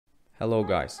Hello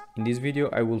guys, in this video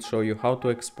I will show you how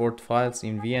to export files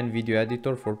in VN Video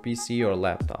Editor for PC or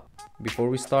laptop. Before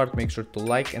we start, make sure to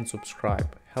like and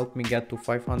subscribe, help me get to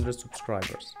 500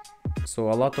 subscribers. So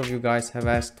a lot of you guys have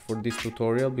asked for this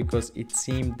tutorial because it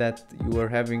seemed that you were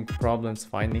having problems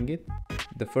finding it.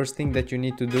 The first thing that you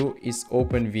need to do is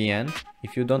open VN.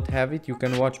 If you don't have it, you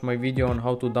can watch my video on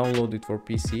how to download it for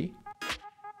PC.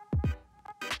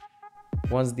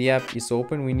 Once the app is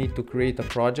open, we need to create a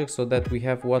project so that we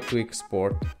have what to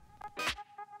export.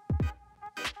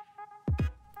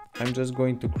 I'm just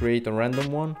going to create a random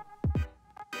one.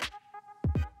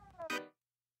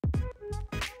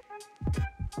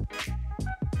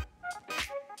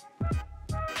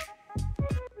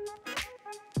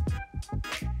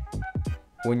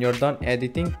 When you're done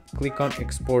editing, click on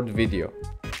Export Video.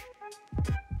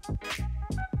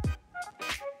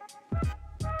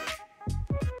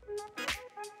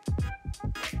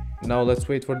 Now let's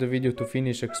wait for the video to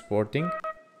finish exporting.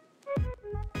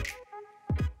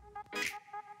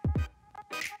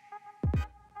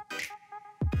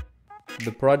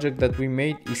 The project that we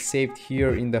made is saved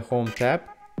here in the Home tab.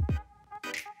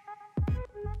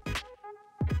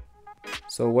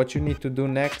 So what you need to do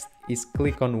next is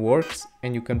click on Works,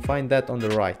 and you can find that on the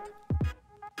right.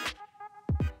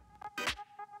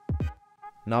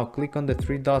 Now click on the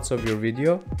three dots of your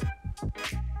video.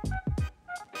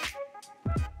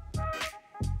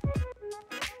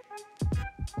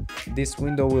 This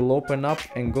window will open up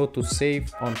and go to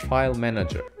Save on File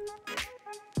Manager.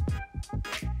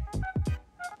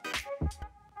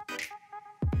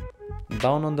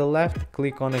 Down on the left,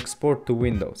 click on Export to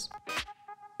Windows.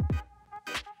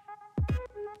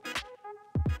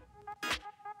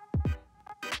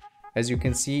 As you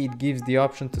can see, it gives the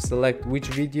option to select which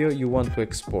video you want to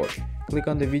export. Click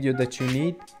on the video that you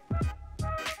need,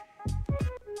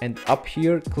 and up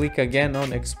here click again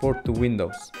on Export to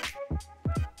Windows.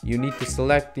 You need to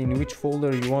select in which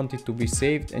folder you want it to be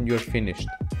saved, and you're finished.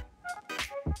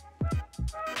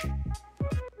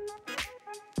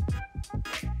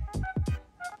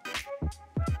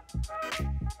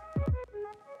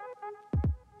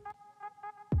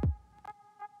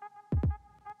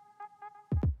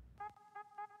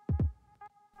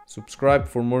 Subscribe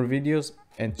for more videos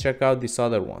and check out these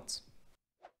other ones.